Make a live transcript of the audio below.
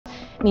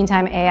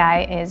Meantime,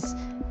 AI is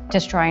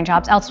destroying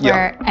jobs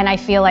elsewhere. And I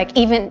feel like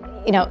even,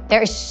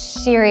 there's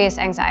serious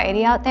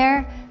anxiety out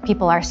there.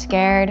 People are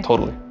scared.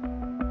 Totally.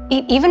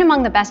 Even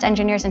among the best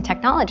engineers and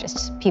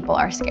technologists, people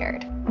are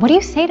scared. What do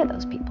you say to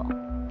those people?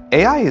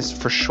 AI is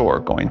for sure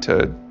going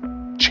to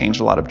change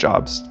a lot of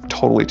jobs,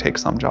 totally take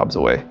some jobs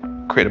away,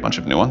 create a bunch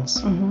of new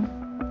ones.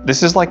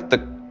 This is like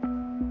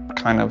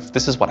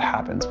this is what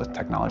happens with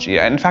technology.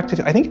 And in fact,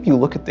 I think if you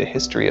look at the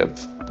history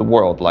of the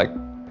world,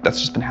 that's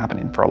just been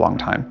happening for a long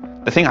time.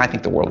 The thing I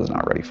think the world is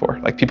not ready for,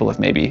 people have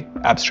maybe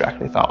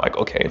abstractly thought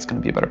okay, it's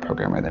gonna be a better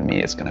programmer than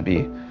me, it's gonna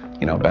be,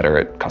 better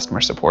at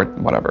customer support,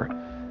 whatever.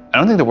 I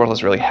don't think the world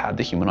has really had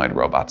the humanoid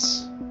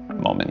robots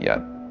moment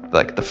yet.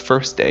 The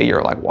first day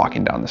you're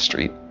walking down the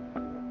street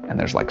and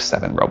there's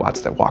 7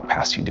 robots that walk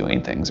past you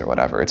doing things or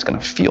whatever, it's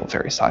gonna feel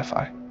very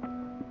sci-fi.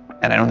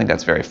 And I don't think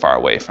that's very far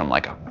away from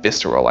a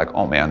visceral,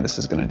 oh man, this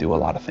is gonna do a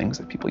lot of things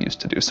that people used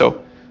to do.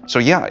 So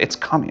yeah, it's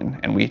coming.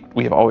 And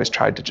we have always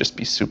tried to just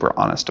be super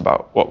honest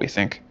about what we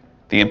think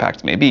the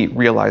impact may be,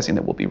 realizing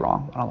that we'll be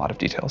wrong on a lot of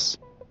details.